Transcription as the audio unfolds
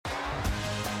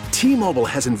T-Mobile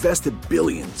has invested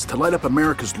billions to light up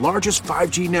America's largest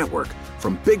 5G network,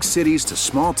 from big cities to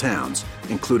small towns,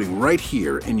 including right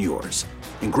here in yours.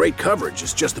 And great coverage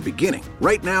is just the beginning.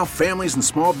 Right now, families and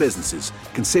small businesses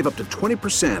can save up to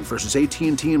 20% versus AT&T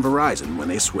and Verizon when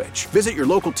they switch. Visit your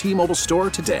local T-Mobile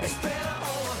store today.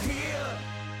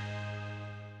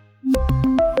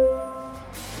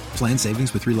 Plan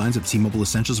savings with 3 lines of T-Mobile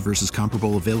Essentials versus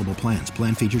comparable available plans.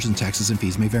 Plan features and taxes and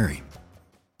fees may vary.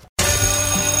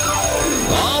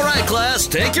 All right, class,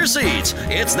 take your seats.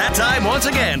 It's that time once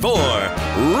again for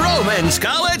Roman's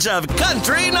College of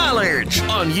Country Knowledge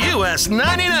on US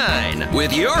 99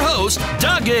 with your host,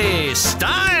 Dougie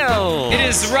Styles. It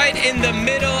is right in the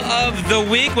middle of the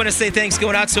week. Want to say thanks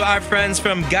going out to our friends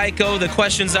from Geico. The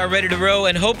questions are ready to roll,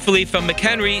 and hopefully from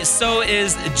McHenry, so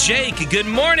is Jake. Good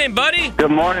morning, buddy.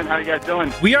 Good morning. How you guys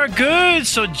doing? We are good.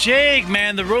 So, Jake,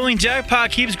 man, the rolling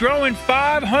jackpot keeps growing.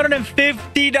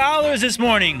 $550 this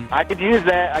morning. I could use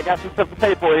that. I got some stuff to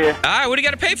pay for here. All right, what do you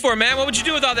got to pay for, man? What would you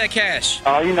do with all that cash?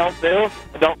 Bills,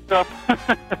 adult stuff.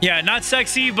 Yeah, not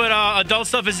sexy, but adult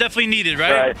stuff is definitely needed,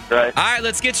 right? Right. All right,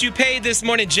 let's get you paid this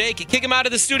morning, Jake. Kick him out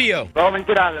of the studio. Roman,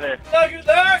 get out of there. Look at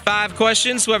that. 5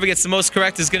 questions. Whoever gets the most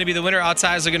correct is going to be the winner. All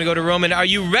ties are going to go to Roman. Are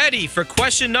you ready for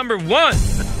question number 1?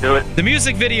 Let's do it. The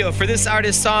music video for this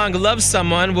artist's song, Love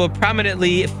Someone, will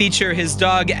prominently feature his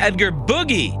dog, Edgar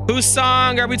Boogie. Whose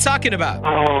song are we talking about?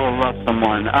 Oh, love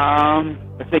someone.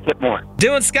 Let's say Kip Moore.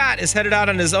 Dylan Scott is headed out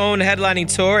on his own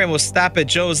headlining tour and will stop at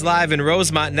Joe's Live in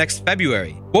Rosemont next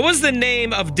February. What was the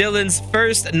name of Dylan's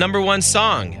first #1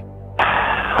 song?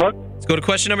 Hook. Let's go to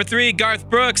question number 3. Garth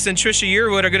Brooks and Trisha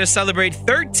Yearwood are going to celebrate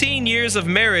 13 years of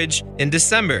marriage in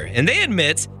December, and they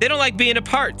admit they don't like being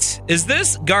apart. Is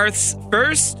this Garth's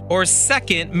first or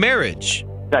second marriage?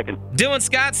 Second. Dylan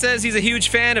Scott says he's a huge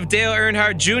fan of Dale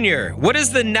Earnhardt Jr. What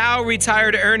is the now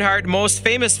retired Earnhardt most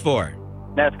famous for?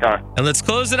 NASCAR. And let's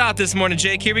close it out this morning,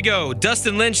 Jake. Here we go.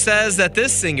 Dustin Lynch says that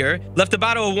this singer left a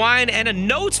bottle of wine and a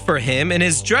note for him in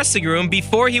his dressing room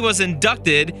before he was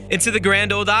inducted into the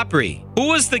Grand Ole Opry. Who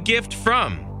was the gift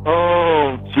from?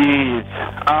 Oh, jeez.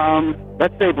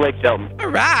 Let's say Blake Shelton. All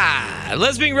right.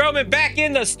 Let's bring Roman back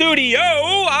in the studio.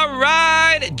 All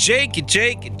right. Jake.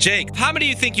 How many do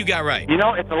you think you got right? You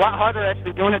know, it's a lot harder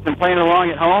actually doing it than playing along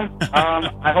at home.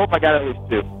 I hope I got at least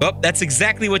 2. Oh, that's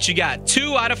exactly what you got.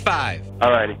 2 out of 5.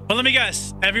 Alrighty. Well, let me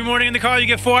guess. Every morning in the car, you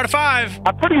get 4 out of 5.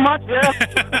 Pretty much, yeah.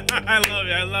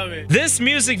 I love it. This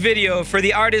music video for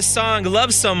the artist's song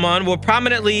Love Someone will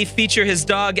prominently feature his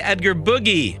dog Edgar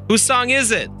Boogie. Whose song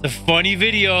is it? The funny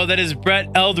video that is Brett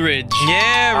Eldridge.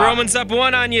 Yeah, Roman's up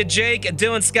 1 on you, Jake.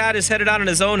 Dylan Scott is headed out on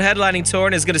his own headlining tour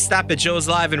and is going to stop at Joe's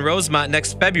Live in Rosemont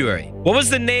next February. What was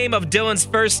the name of Dylan's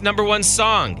first #1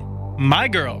 song? My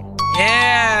Girl.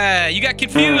 Yeah, you got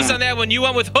confused on that one. You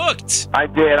went with Hooked. I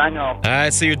did, I know. All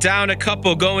right, so you're down a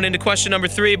couple going into question number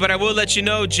 3, but I will let you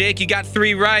know, Jake, you got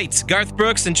 3 right. Garth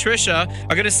Brooks and Trisha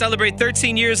are going to celebrate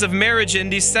 13 years of marriage in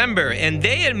December, and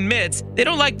they admit they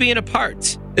don't like being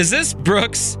apart. Is this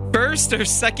Brooks' first or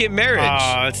second marriage?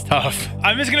 Oh, it's tough.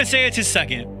 I'm just going to say it's his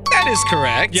second. That is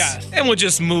correct. Yes. And we'll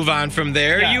just move on from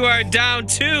there. Yeah. You are down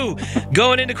 2.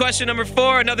 Going into question number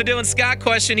 4, another Dylan Scott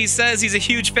question. He says he's a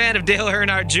huge fan of Dale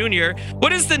Earnhardt Jr.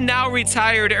 What is the now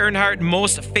retired Earnhardt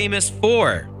most famous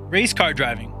for? Race car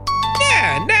driving.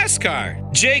 Yeah, NASCAR.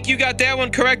 Jake, you got that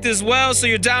one correct as well, so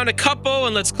you're down a couple,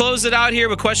 and let's close it out here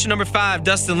with question number 5.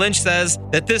 Dustin Lynch says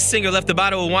that this singer left a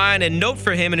bottle of wine and note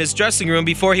for him in his dressing room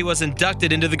before he was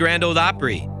inducted into the Grand Ole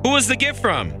Opry. Who was the gift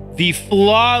from? The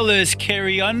flawless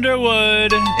Carrie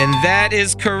Underwood. And that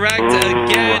is correct.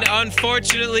 Again,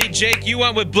 unfortunately, Jake, you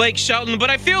went with Blake Shelton, but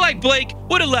I feel like Blake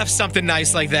would have left something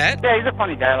nice like that. Yeah, he's a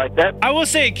funny guy like that. I will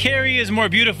say Carrie is more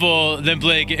beautiful than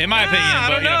Blake, in my opinion. I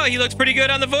don't know. He looked pretty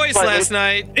good on The Voice last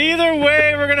night. Either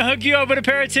way, we're going to hook you up with a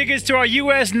pair of tickets to our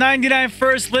US 99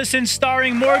 First Listen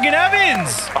starring Morgan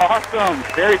Evans. Awesome.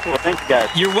 Very cool. Thanks, guys.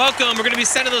 You're welcome. We're going to be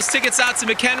sending those tickets out to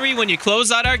McHenry when you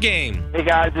close out our game. Hey,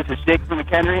 guys, this is Jake from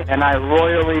McHenry, and I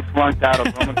royally flunked out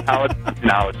of Roman College of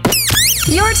Knowledge.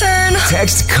 Your turn.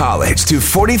 Text college to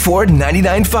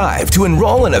 44995 to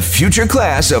enroll in a future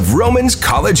class of Roman's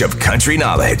College of Country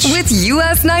Knowledge. With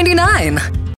US 99.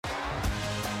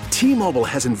 T-Mobile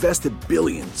has invested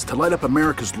billions to light up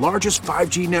America's largest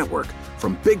 5G network,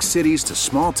 from big cities to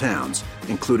small towns,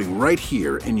 including right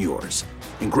here in yours.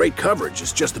 And great coverage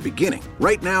is just the beginning.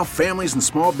 Right now, families and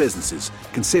small businesses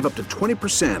can save up to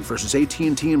 20% versus AT&T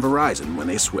and Verizon when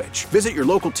they switch. Visit your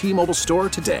local T-Mobile store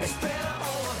today.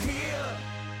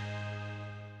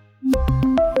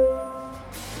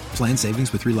 Plan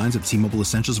savings with 3 lines of T-Mobile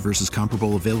Essentials versus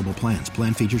comparable available plans.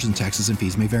 Plan features and taxes and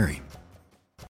fees may vary.